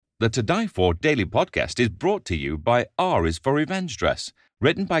The To Die For Daily Podcast is brought to you by R is for Revenge Dress,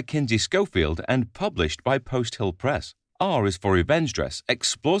 written by Kinsey Schofield and published by Post Hill Press. R is for Revenge Dress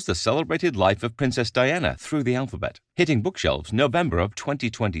explores the celebrated life of Princess Diana through the alphabet, hitting bookshelves November of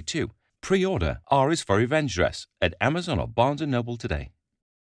 2022. Pre-order R is for Revenge Dress at Amazon or Barnes & Noble today.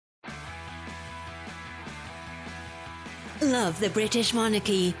 Love the British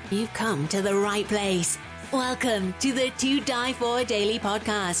monarchy? You've come to the right place. Welcome to the To Die For Daily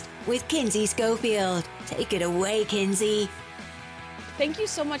Podcast with Kinsey Schofield. Take it away, Kinsey. Thank you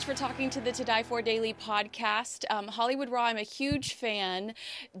so much for talking to the To Die For Daily Podcast. Hollywood Raw, I'm a huge fan.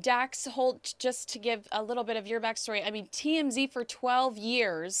 Dax, Holt, just to give a little bit of your backstory, I mean, TMZ for 12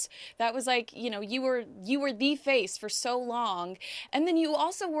 years. That was like, you know, you were the face for so long. And then you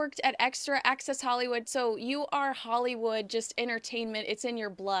also worked at Extra Access Hollywood. So you are Hollywood, just entertainment. It's in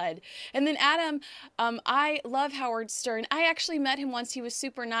your blood. And then Adam, I love Howard Stern. I actually met him once. He was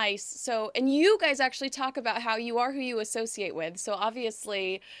super nice. So, and you guys actually talk about how you are who you associate with. So obviously,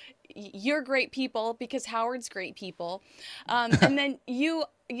 you're great people because Howard's great people. And then you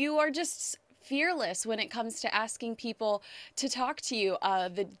are just fearless when it comes to asking people to talk to you.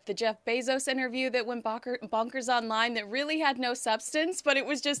 The Jeff Bezos interview that went bonkers online that really had no substance, but it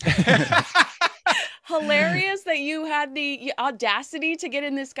was just hilarious that you had the audacity to get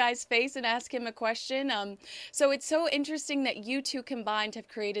in this guy's face and ask him a question. So it's so interesting that you two combined have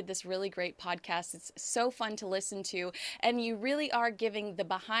created this really great podcast. It's so fun to listen to. And you really are giving the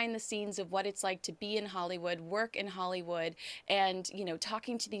behind the scenes of what it's like to be in Hollywood, work in Hollywood, and, you know,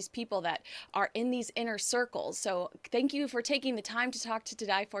 talking to these people that are in these inner circles. So thank you for taking the time to talk to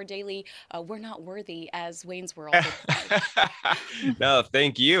Die For Daily. We're not worthy, as Wayne's World would say. No,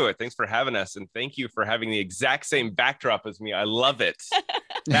 thank you. Thanks for having us. And thank you for having the exact same backdrop as me. I love it.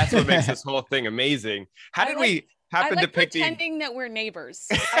 That's what makes this whole thing amazing. How did we happen to pick pretending that we're neighbors,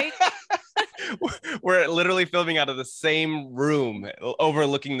 right? We're literally filming out of the same room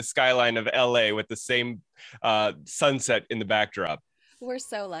overlooking the skyline of LA with the same sunset in the backdrop. We're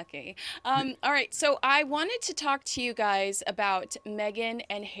so lucky. All right. So I wanted to talk to you guys about Meghan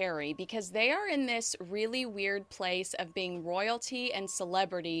and Harry because they are in this really weird place of being royalty and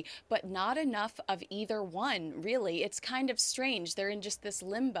celebrity, but not enough of either one, really. It's kind of strange. They're in just this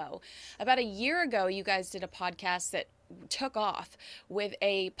limbo. About a year ago, you guys did a podcast that took off with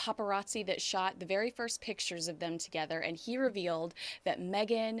a paparazzi that shot the very first pictures of them together. And he revealed that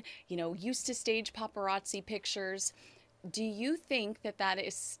Meghan, you know, used to stage paparazzi pictures. Do you think that that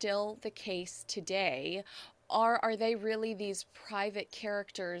is still the case today? Or are they really these private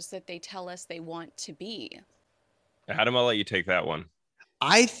characters that they tell us they want to be? Adam, I'll let you take that one.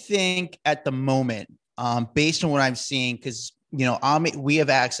 I think at the moment, based on what I'm seeing, because, you know, we have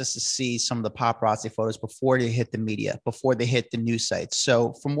access to see some of the paparazzi photos before they hit the media, before they hit the news sites.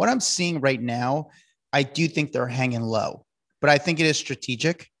 So from what I'm seeing right now, I do think they're hanging low, but I think it is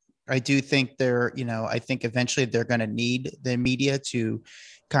strategic. I do think I think eventually they're going to need the media to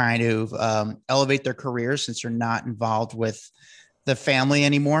kind of elevate their careers since they're not involved with the family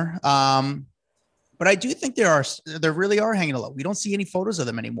anymore. But I do think they really are hanging low. We don't see any photos of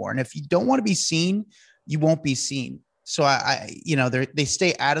them anymore. And if you don't want to be seen, you won't be seen. So they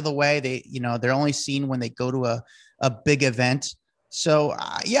stay out of the way. They're only seen when they go to a big event. So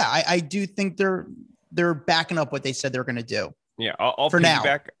I do think they're backing up what they said they're going to do. Yeah, I'll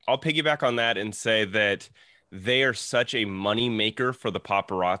piggyback on that and say that they are such a money maker for the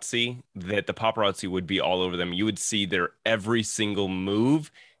paparazzi that the paparazzi would be all over them. You would see their every single move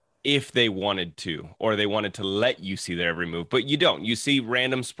if they wanted to, or they wanted to let you see their every move, but you don't. You see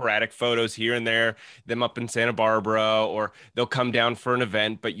random sporadic photos here and there, them up in Santa Barbara, or they'll come down for an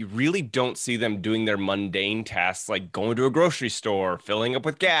event, but you really don't see them doing their mundane tasks like going to a grocery store, filling up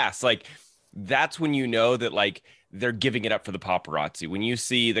with gas. Like, that's when you know that, like, they're giving it up for the paparazzi. When you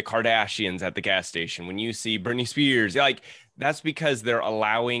see the Kardashians at the gas station, when you see Britney Spears, like, that's because they're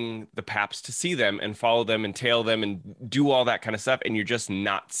allowing the paps to see them and follow them and tail them and do all that kind of stuff. And you're just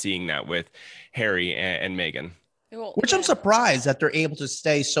not seeing that with Harry and Meghan. Which I'm surprised that they're able to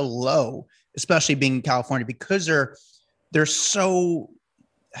stay so low, especially being in California, because their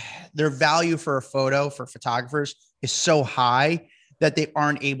value for a photo for photographers is so high that they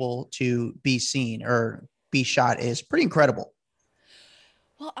aren't able to be seen or be shot. Is pretty incredible.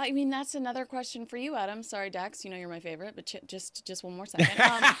 Well, I mean, that's another question for you, Adam. Sorry, Dax, you know you're my favorite, but just one more second.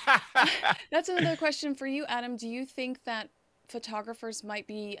 That's another question for you, Adam. Do you think that photographers might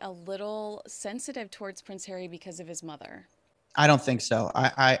be a little sensitive towards Prince Harry because of his mother? I don't think so.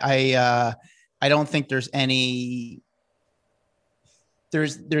 I don't think there's any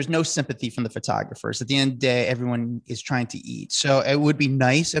there's no sympathy from the photographers. At the end of the day, everyone is trying to eat. So it would be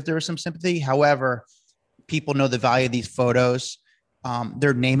nice if there was some sympathy. However, people know the value of these photos.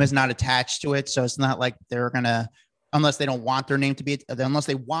 Their name is not attached to it. So it's not like they're going to, unless they want their name to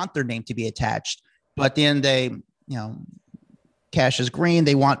be attached. But at the end of the day, cash is green.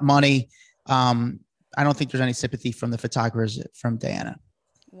 They want money. I don't think there's any sympathy from the photographers from Diana.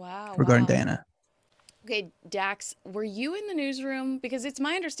 Wow. Regarding Diana. Okay, Dax, were you in the newsroom? Because it's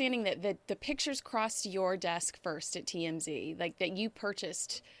my understanding that the pictures crossed your desk first at TMZ, like that you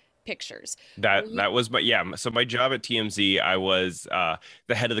purchased pictures. That was so my job at TMZ, I was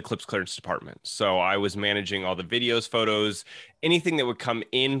the head of the clips clearance department. So I was managing all the videos, photos, anything that would come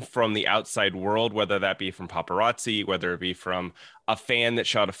in from the outside world, whether that be from paparazzi, whether it be from a fan that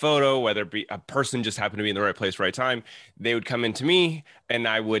shot a photo, whether it be a person just happened to be in the right place, right time. They would come into me and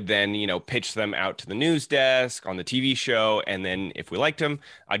I would then, pitch them out to the news desk on the TV show. And then if we liked them,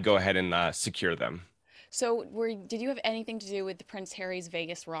 I'd go ahead and secure them. So did you have anything to do with the Prince Harry's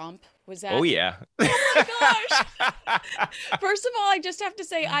Vegas romp? Was that? Oh, yeah. Oh my gosh. First of all, I just have to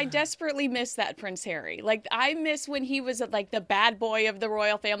say, I desperately miss that Prince Harry. Like, I miss when he was like the bad boy of the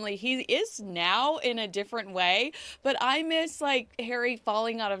royal family. He is now in a different way, but I miss like Harry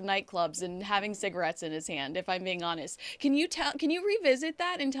falling out of nightclubs and having cigarettes in his hand, if I'm being honest. Can you revisit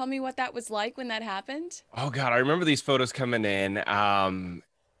that and tell me what that was like when that happened? Oh God, I remember these photos coming in.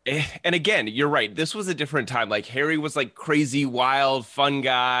 And again, you're right. This was a different time. Like Harry was like crazy, wild, fun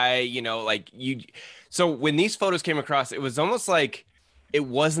guy, So when these photos came across, it was almost like it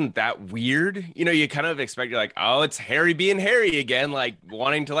wasn't that weird. You kind of expect, you're like, oh, it's Harry being Harry again, like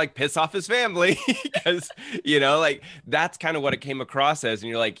wanting to like piss off his family because, like that's kind of what it came across as. And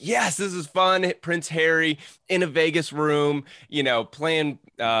you're like, yes, this is fun. Prince Harry in a Vegas room, playing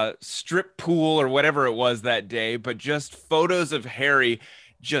strip pool or whatever it was that day, but just photos of Harry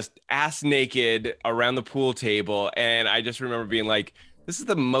just ass naked around the pool table. And I just remember being like, this is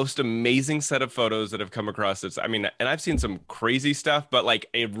the most amazing set of photos that have come across this. I mean, and I've seen some crazy stuff, but like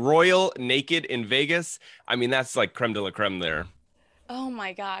a royal naked in Vegas, I mean, that's like creme de la creme there. Oh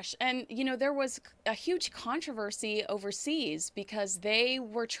my gosh. And, there was a huge controversy overseas because they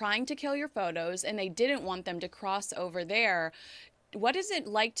were trying to kill your photos and they didn't want them to cross over there. What is it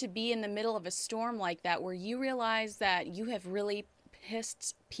like to be in the middle of a storm like that where you realize that you have really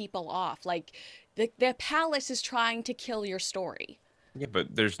pissed people off? Like the palace is trying to kill your story. Yeah,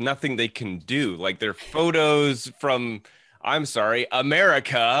 but there's nothing they can do. Like they're photos from, I'm sorry,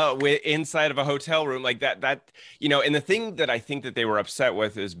 America inside of a hotel room like that, and the thing that I think that they were upset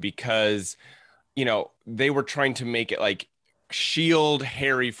with is because, they were trying to make it like shield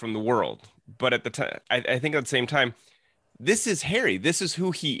Harry from the world. But at the time, I think at the same time, this is Harry. This is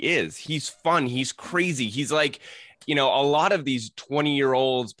who he is. He's fun. He's crazy. He's like, a lot of these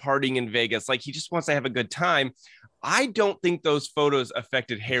 20-year-olds partying in Vegas, like he just wants to have a good time. I don't think those photos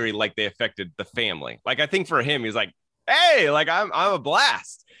affected Harry like they affected the family. Like, I think for him, he's like, hey, like I'm a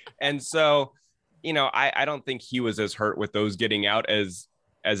blast. And so, I don't think he was as hurt with those getting out as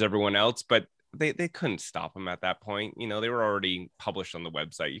everyone else, but they couldn't stop him at that point. They were already published on the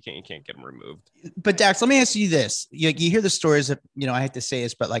website. You can't get them removed. But Dax, let me ask you this. You hear the stories that, I hate to say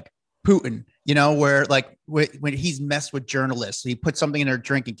this, but like Putin, where like when he's messed with journalists, he puts something in their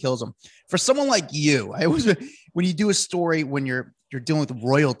drink and kills them. For someone like you, when you do a story, when you're dealing with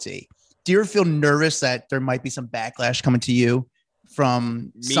royalty, do you ever feel nervous that there might be some backlash coming to you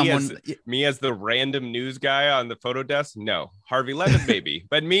from someone? Me as the random news guy on the photo desk? No. Harvey Levin, maybe,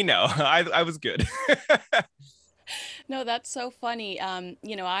 but me, no. I was good. No, that's so funny.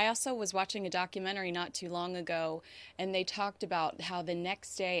 I also was watching a documentary not too long ago, and they talked about how the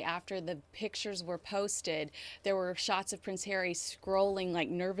next day after the pictures were posted, there were shots of Prince Harry scrolling like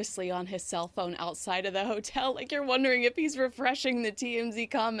nervously on his cell phone outside of the hotel. Like you're wondering if he's refreshing the TMZ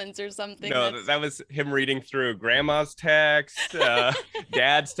comments or something. No, that was him reading through grandma's text,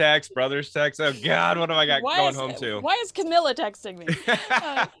 dad's text, brother's text. Oh God, what have I got going home to? Why is Camilla texting me?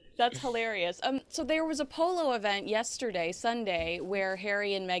 That's hilarious. So there was a polo event yesterday, Sunday, where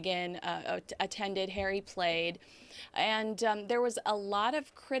Harry and Meghan attended. Harry played. And there was a lot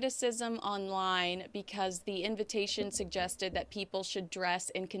of criticism online because the invitation suggested that people should dress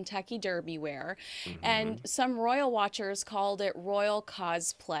in Kentucky Derby wear. Mm-hmm. And some royal watchers called it royal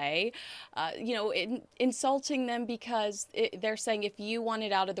cosplay, insulting them because they're saying if you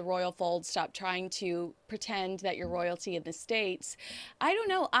wanted out of the royal fold, stop trying to pretend that you're royalty in the States. I don't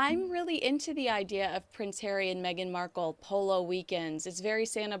know. I'm really into the idea of Prince Harry and Meghan Markle polo weekends. It's very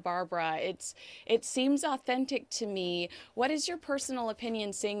Santa Barbara. It seems authentic to me. What is your personal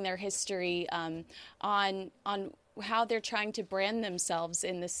opinion, seeing their history on how they're trying to brand themselves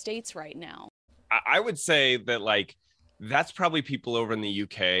in the States right now. I would say that like that's probably people over in the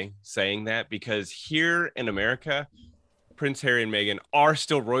UK saying that, because here in America, Prince Harry and Meghan are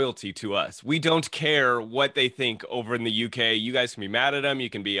still royalty to us. We don't care what they think over in the UK. You guys can be mad at them. You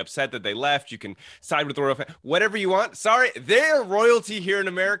can be upset that they left. You can side with the royal family, whatever you want. Sorry, they're royalty here in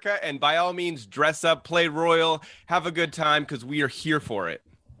America. And by all means, dress up, play royal, have a good time, because we are here for it.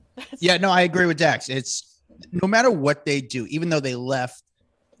 Yeah, no, I agree with Dax. It's no matter what they do, even though they left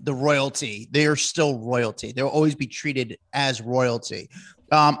the royalty, they are still royalty. They'll always be treated as royalty.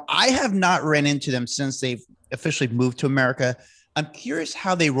 I have not ran into them since they've officially moved to America. I'm curious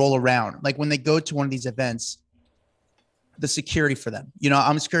how they roll around. Like when they go to one of these events, the security for them. You know,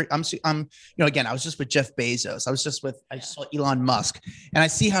 I'm scared. Again, I was just with Jeff Bezos. I saw Elon Musk, and I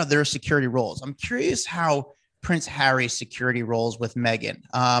see how their security rolls. I'm curious how Prince Harry's security rolls with Meghan.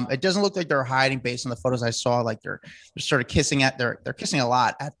 It doesn't look like they're hiding based on the photos I saw. Like they're sort of kissing they're kissing a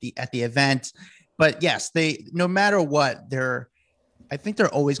lot at the event. But yes, no matter what, I think they're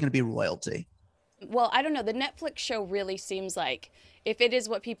always going to be royalty. Well, I don't know. The Netflix show really seems like, if it is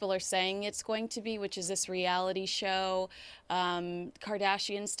what people are saying it's going to be, which is this reality show,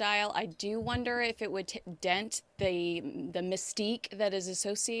 Kardashian style, I do wonder if it would dent the mystique that is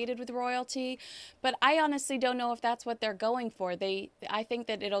associated with royalty. But I honestly don't know if that's what they're going for. I think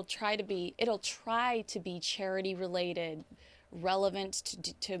that it'll try to be charity related, relevant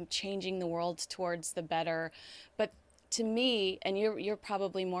to changing the world towards the better. But to me, and you're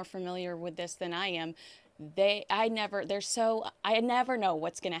probably more familiar with this than I am, I never know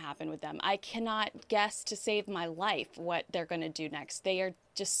what's going to happen with them. I cannot guess to save my life what they're going to do next. They are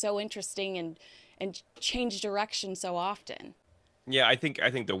just so interesting and change direction so often. Yeah, I think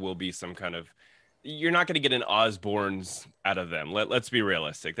there will be some kind of, you're not going to get an Osbournes out of them. Let's be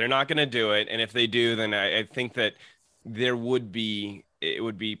realistic. They're not going to do it. And if they do, then I think that it would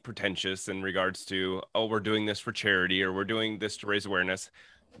be pretentious in regards to, oh, we're doing this for charity or we're doing this to raise awareness.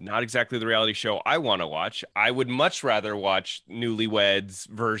 Not exactly the reality show I want to watch. I would much rather watch Newlyweds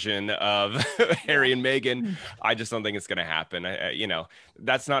version of Harry and Meghan. I just don't think it's going to happen.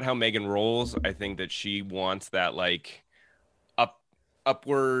 That's not how Meghan rolls. I think that she wants that like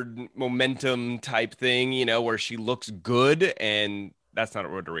upward momentum type thing, where she looks good, and that's not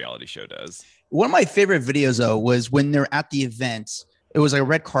what a reality show does. One of my favorite videos, though, was when they're at the event. It was like a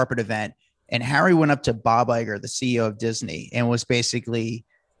red carpet event, and Harry went up to Bob Iger, the CEO of Disney, and was basically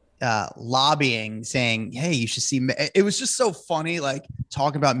lobbying, saying, "Hey, you should see." It was just so funny, like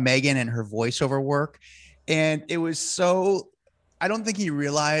talking about Meghan and her voiceover work, and it was so. I don't think he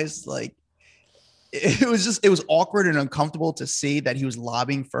realized, like, it was awkward and uncomfortable to see that he was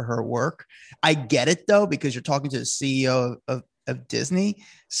lobbying for her work. I get it though, because you're talking to the CEO of Disney,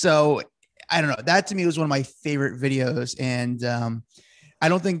 so. I don't know. That to me was one of my favorite videos. And I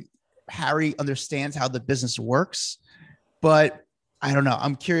don't think Harry understands how the business works, but I don't know.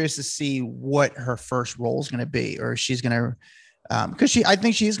 I'm curious to see what her first role is going to be, or she's going to, because I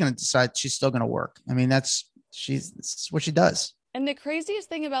think she's going to decide she's still going to work. I mean, that's what she does. And the craziest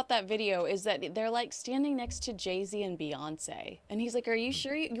thing about that video is that they're like standing next to Jay-Z and Beyonce. And he's like, are you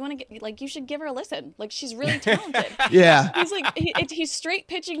sure you want to get, like, you should give her a listen. Like, she's really talented. Yeah. He's like, he's straight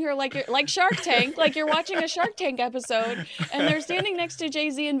pitching her like Shark Tank, like you're watching a Shark Tank episode, and they're standing next to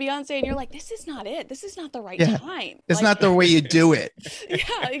Jay-Z and Beyonce, and you're like, this is not it. This is not the right time. It's not the way you do it.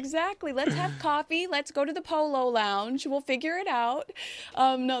 Yeah, exactly. Let's have coffee. Let's go to the Polo Lounge. We'll figure it out.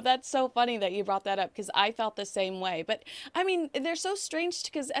 No, that's so funny that you brought that up, because I felt the same way. But I mean, they're so strange,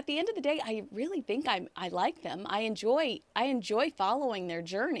 because at the end of the day, I really think I like them. I enjoy following their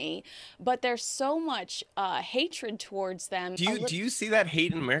journey, but there's so much hatred towards them. Do you see that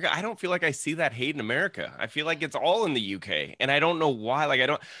hate in America? I don't feel like I see that hate in America. I feel like it's all in the UK, and I don't know why. Like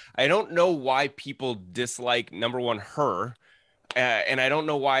I don't know why people dislike, number one, her. And I don't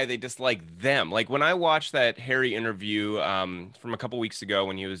know why they dislike them. Like when I watched that Harry interview from a couple weeks ago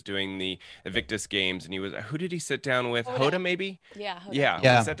when he was doing the Invictus Games, and who did he sit down with? Hoda, maybe? Yeah. Hoda.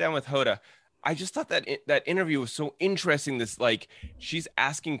 Yeah. He sat down with Hoda. I just thought that interview was so interesting. This, like, she's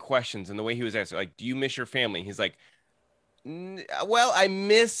asking questions, and the way he was asking, like, do you miss your family? He's like, well, I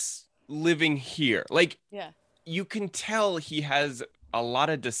miss living here. Like, yeah, you can tell he has a lot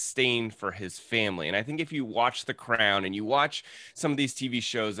of disdain for his family. And I think if you watch The Crown and you watch some of these TV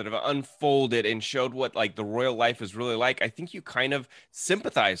shows that have unfolded and showed what like the royal life is really like, I think you kind of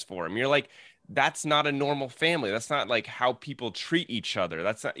sympathize for him. You're like, that's not a normal family. That's not like how people treat each other.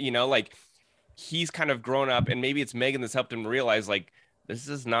 That's not, like he's kind of grown up, and maybe it's Meghan that's helped him realize, like, this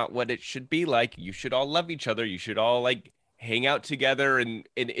is not what it should be like. You should all love each other. You should all like hang out together and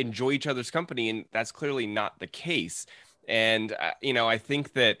enjoy each other's company. And that's clearly not the case. And, I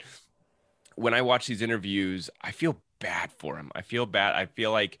think that when I watch these interviews, I feel bad for him. I feel bad. I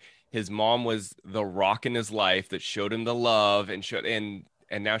feel like his mom was the rock in his life that showed him the love and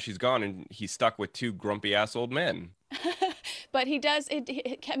now she's gone and he's stuck with two grumpy ass old men. But he does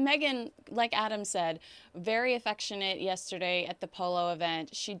Meghan, like Adam said, very affectionate yesterday at the polo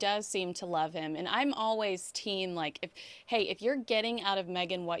event. She does seem to love him. And I'm always team, like, if you're getting out of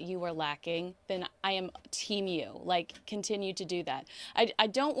Meghan what you were lacking, then I am team you. Like, continue to do that. I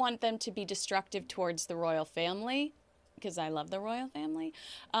don't want them to be destructive towards the royal family, because I love the royal family.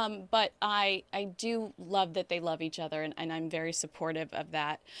 But I do love that they love each other, and I'm very supportive of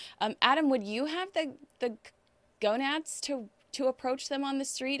that. Adam, would you have the gonads to approach them on the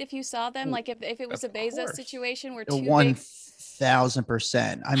street if you saw them? Like if it was a Bezos situation where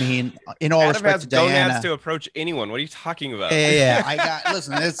 1000%. I mean, in all Adam respect has to Diana, gonads to approach anyone. What are you talking about? Yeah.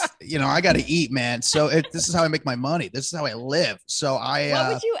 Listen, it's, I got to eat, man. So this is how I make my money. This is how I live. So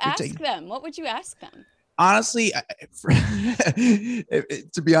what would you ask them? What would you ask them? Honestly,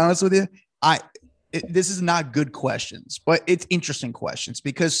 to be honest with you, this is not good questions, but it's interesting questions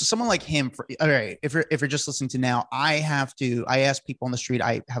because someone like him, all right, if you're just listening to now, I ask people on the street.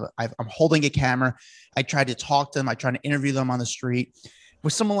 I'm holding a camera. I try to talk to them. I try to interview them on the street.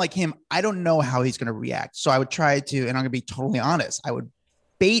 With someone like him, I don't know how he's going to react. So I would try to, and I'm going to be totally honest, I would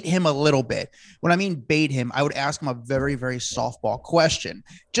bait him a little bit. When I mean bait him, I would ask him a very, very softball question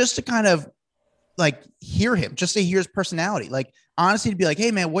just to kind of like hear him, just to hear his personality. Like, honestly, to be like, hey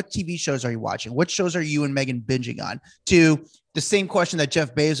man, what TV shows are you watching? What shows are you and Meghan binging on? To the same question that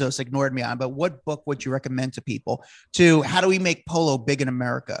Jeff Bezos ignored me on, but what book would you recommend to people? To how do we make polo big in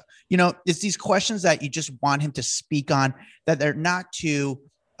America? It's these questions that you just want him to speak on, that they're not too,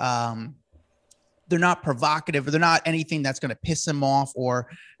 they're not provocative, or they're not anything that's going to piss him off, or,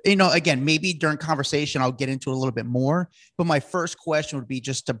 again, maybe during conversation, I'll get into it a little bit more, but my first question would be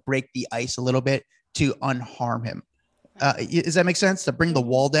just to break the ice a little bit, to unharm him. Does that make sense? To bring the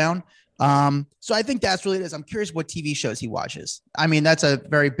wall down. So I think that's really it is. I'm curious what TV shows he watches. I mean, that's a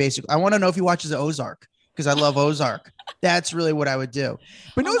very basic. I want to know if he watches Ozark, because I love Ozark. That's really what I would do.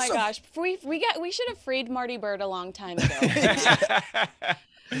 But oh my gosh, we should have freed Marty Bird a long time ago.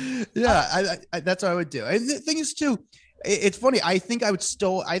 Yeah, I that's what I would do. And the thing is too, it's funny. I think I'll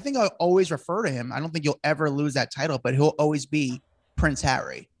always refer to him. I don't think you'll ever lose that title, but he'll always be Prince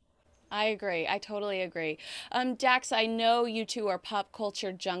Harry. I agree. I totally agree. Dax, I know you two are pop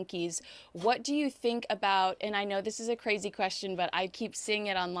culture junkies. What do you think about, and I know this is a crazy question, but I keep seeing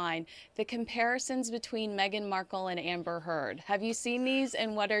it online, the comparisons between Meghan Markle and Amber Heard. Have you seen these,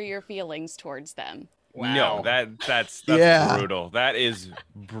 and what are your feelings towards them? Wow. No, that's brutal. That is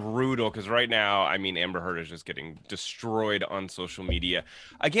brutal, because right now, I mean, Amber Heard is just getting destroyed on social media.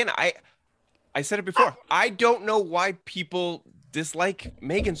 Again, I said it before. I don't know why people dislike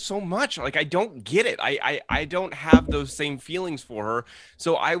Meghan so much. Like, I don't get it. I don't have those same feelings for her.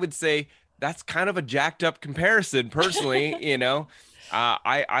 So I would say that's kind of a jacked up comparison personally.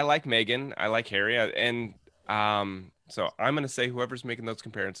 I like Meghan, I like Harry, and so I'm going to say whoever's making those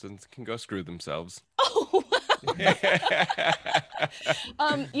comparisons can go screw themselves.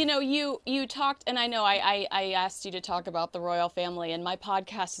 Oh, you talked, and I know I asked you to talk about the royal family, and my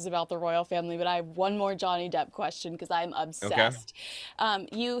podcast is about the royal family, but I have one more Johnny Depp question because I'm obsessed. Okay.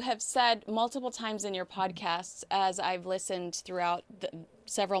 You have said multiple times in your podcasts, as I've listened throughout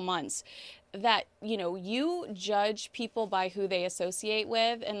several months, that you judge people by who they associate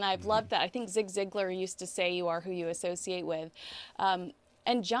with, and I've loved that. I think Zig Ziglar used to say you are who you associate with.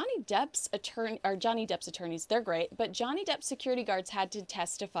 And Johnny Depp's attorneys, they're great, but Johnny Depp's security guards had to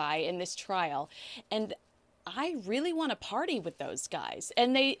testify in this trial, and I really want to party with those guys.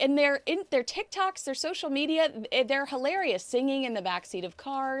 And their TikToks, their social media, they're hilarious, singing in the backseat of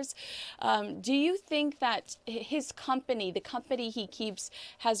cars. Do you think that his company, the company he keeps,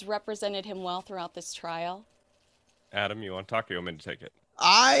 has represented him well throughout this trial? Adam, you want to talk, or you want me to take it?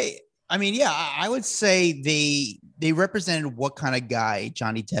 I mean, yeah, I would say they represented what kind of guy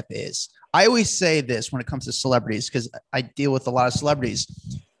Johnny Depp is. I always say this when it comes to celebrities, because I deal with a lot of celebrities.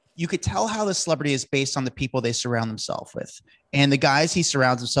 You could tell how the celebrity is based on the people they surround themselves with, and the guys he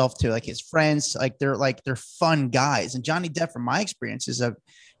surrounds himself to, like his friends, they're fun guys. And Johnny Depp, from my experience, is a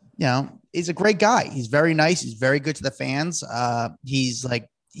great guy. He's very nice. He's very good to the fans. He's an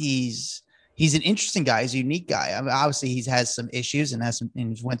interesting guy. He's a unique guy. I mean, obviously, he has some issues and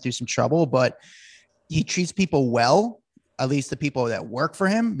he's went through some trouble, but he treats people well. At least the people that work for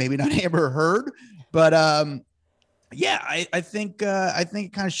him. Maybe not Amber Heard, but yeah, I think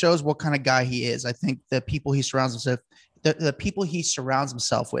it kind of shows what kind of guy he is. I think the people he surrounds himself the people he surrounds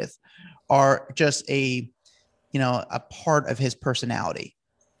himself with are just a part of his personality.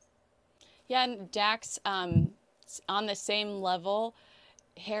 Yeah, and Dax, on the same level,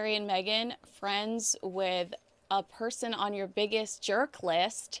 Harry and Meghan, friends with a person on your biggest jerk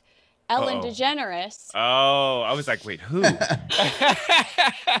list, Ellen DeGeneres. Oh, I was like, wait, who?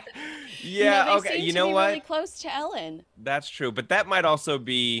 Yeah, they okay. seem You to know be what? really close to Ellen. That's true, but that might also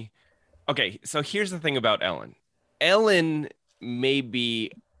be okay. So here's the thing about Ellen. Ellen may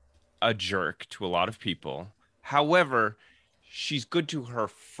be a jerk to a lot of people. However, she's good to her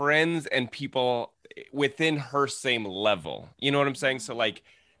friends and people within her same level. You know what I'm saying? So like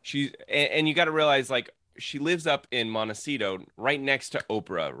and you got to realize like she lives up in Montecito right next to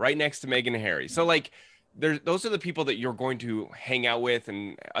Oprah, right next to Meghan and Harry. So like those are the people that you're going to hang out with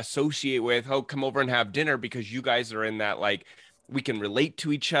and associate with. Oh, come over and have dinner because you guys are in that like we can relate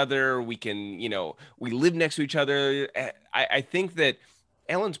to each other. We can, we live next to each other. I think that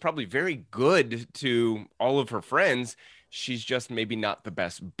Ellen's probably very good to all of her friends. She's just maybe not the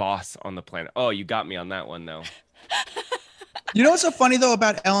best boss on the planet. Oh, you got me on that one, though. You know what's so funny, though,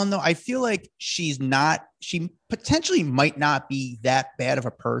 about Ellen, though? I feel like she potentially might not be that bad of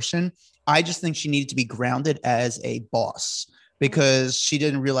a person. I just think she needed to be grounded as a boss because she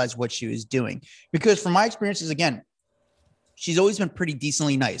didn't realize what she was doing. Because from my experiences, again, she's always been pretty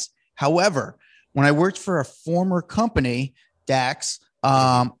decently nice. However, when I worked for a former company, Dax,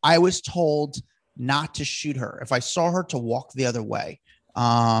 I was told not to shoot her if I saw her, to walk the other way.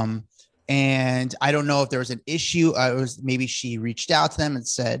 And I don't know if there was an issue. Maybe she reached out to them and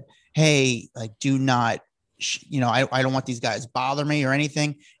said, hey, like, do not, I don't want these guys bother me or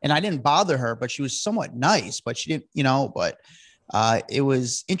anything. And I didn't bother her, but she was somewhat nice, but she didn't, but it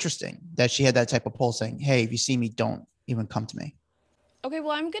was interesting that she had that type of pull saying, hey, if you see me, don't even come to me. Okay,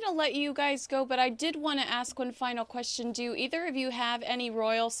 well, I'm going to let you guys go, but I did want to ask one final question. Do either of you have any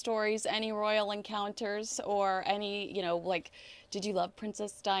royal stories, any royal encounters, or any, did you love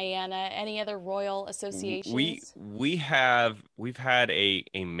Princess Diana? Any other royal associations? We've had a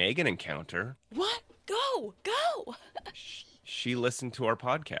Meghan encounter. What? Go! She listened to our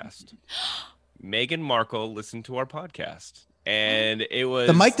podcast. Meghan Markle listened to our podcast. And it was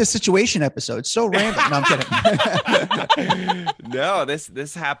the Mike the Situation episode. So random. No, I'm kidding. No,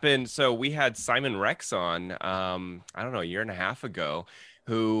 this happened. So we had Simon Rex on, I don't know, a year and a half ago,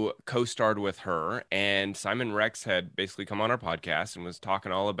 who co-starred with her. And Simon Rex had basically come on our podcast and was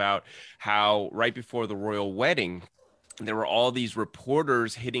talking all about how right before the royal wedding, there were all these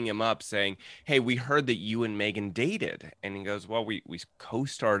reporters hitting him up saying, hey, we heard that you and Meghan dated. And he goes, well, we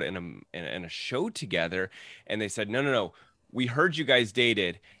co-starred in a show together. And they said, no. We heard you guys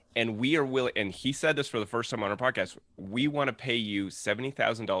dated, and we are willing, and he said this for the first time on our podcast, we want to pay you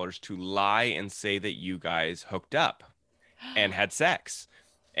 $70,000 to lie and say that you guys hooked up and had sex.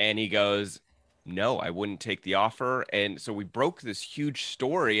 And he goes, no, I wouldn't take the offer. And so we broke this huge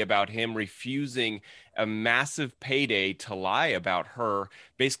story about him refusing a massive payday to lie about her,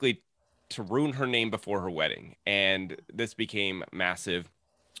 basically to ruin her name before her wedding. And this became massive.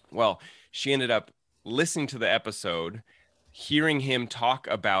 Well, she ended up listening to the episode, hearing him talk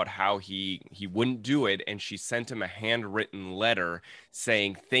about how he wouldn't do it, and she sent him a handwritten letter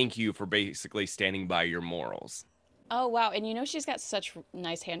saying thank you for basically standing by your morals. Oh wow. And she's got such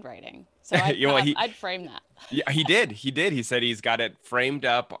nice handwriting, so I'd frame that. Yeah, he did. He said he's got it framed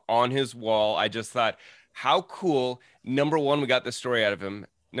up on his wall. I just thought, how cool. Number one, we got the story out of him.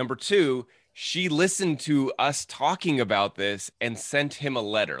 Number two, she listened to us talking about this and sent him a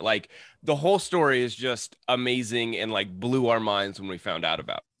letter. Like, the whole story is just amazing and like blew our minds when we found out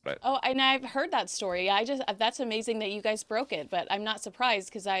about it. Oh, and I've heard that story. That's amazing that you guys broke it, but I'm not surprised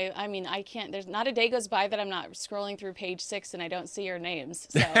because I can't, there's not a day goes by that I'm not scrolling through page 6 and I don't see your names.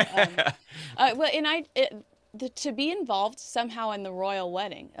 So, to be involved somehow in the royal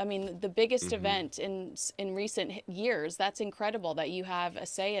wedding, the biggest event in recent years, that's incredible that you have a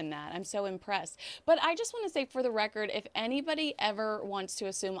say in that. I'm so impressed. But I just want to say for the record, if anybody ever wants to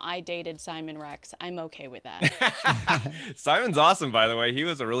assume I dated Simon Rex, I'm okay with that. Simon's awesome, by the way. He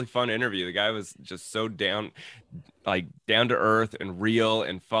was a really fun interview. The guy was just so down to earth and real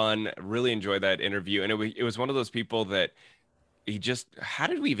and fun. Really enjoyed that interview. And it was one of those people that how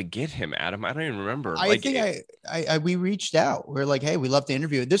did we even get him, Adam? I don't even remember. We reached out. We were like, hey, we love to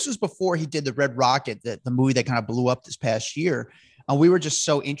interview. This was before he did the Red Rocket, the movie that kind of blew up this past year. And we were just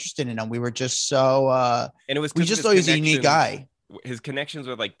so interested in him. We were just so, and it was, we just thought he was a unique guy. His connections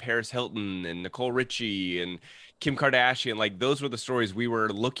with like Paris Hilton and Nicole Richie and Kim Kardashian, like those were the stories we were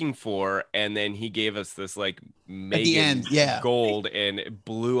looking for. And then he gave us this like Meghan gold, and it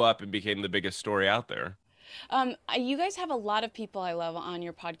blew up and became the biggest story out there. You guys have a lot of people I love on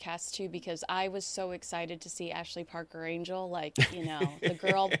your podcast too, because I was so excited to see Ashley Parker Angel. Like,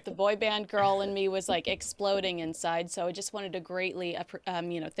 the boy band girl in me was like exploding inside. So I just wanted to greatly,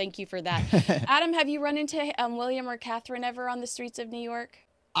 thank you for that. Adam, have you run into William or Catherine ever on the streets of New York?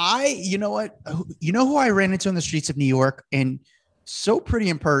 You know what? You know who I ran into on the streets of New York, and so pretty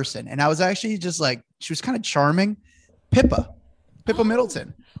in person. And I was actually just like, she was kind of charming. Pippa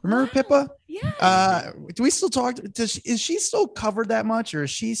Middleton. Remember Pippa? Yeah. Do we still talk? Is she still covered that much, or is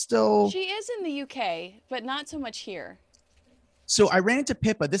she still? She is in the UK, but not so much here. So I ran into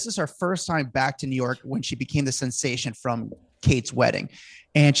Pippa. This is her first time back to New York when she became the sensation from Kate's wedding.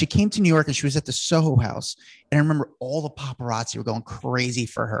 And she came to New York and she was at the Soho House. And I remember all the paparazzi were going crazy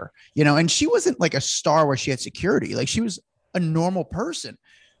for her, and she wasn't like a star where she had security. Like, she was a normal person.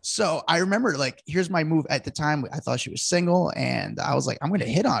 So I remember, like, here's my move. At the time, I thought she was single, and I was like, I'm going to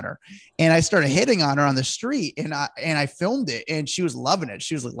hit on her. And I started hitting on her on the street, and I filmed it, and she was loving it.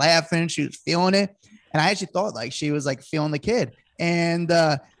 She was like laughing. She was feeling it. And I actually thought like she was like feeling the kid, and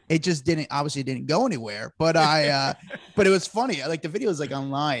it just didn't go anywhere. But but it was funny. Like, the video is like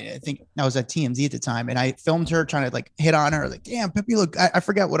online. I think I was at TMZ at the time, and I filmed her trying to like hit on her. Like, damn, Pippi, look, I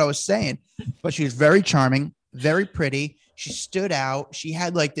forgot what I was saying, but she was very charming, very pretty. She stood out. She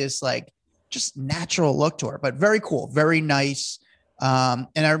had like this like just natural look to her, but very cool, very nice. And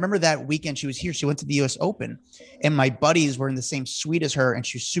I remember that weekend she was here. She went to the US Open, and my buddies were in the same suite as her, and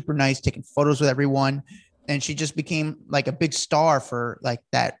she was super nice, taking photos with everyone. And she just became like a big star for like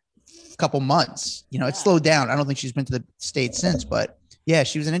that couple months. It slowed down. I don't think she's been to the States since, but yeah,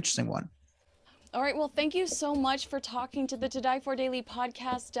 she was an interesting one. All right. Well, thank you so much for talking to the To Die For Daily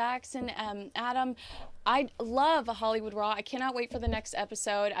podcast, Dax and Adam. I love a Hollywood Raw. I cannot wait for the next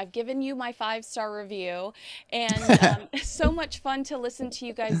episode. I've given you my 5-star review, and so much fun to listen to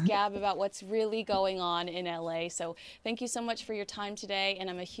you guys gab about what's really going on in LA. So thank you so much for your time today, and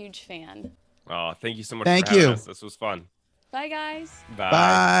I'm a huge fan. Oh, thank you so much Thank for having you. us. This was fun. Bye, guys.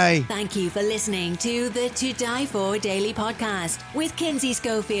 Bye. Thank you for listening to the To Die For Daily podcast with Kinsey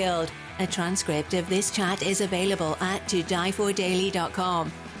Schofield. A transcript of this chat is available at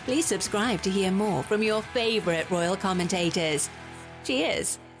todiefordaily.com. Please subscribe to hear more from your favorite royal commentators.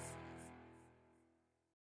 Cheers.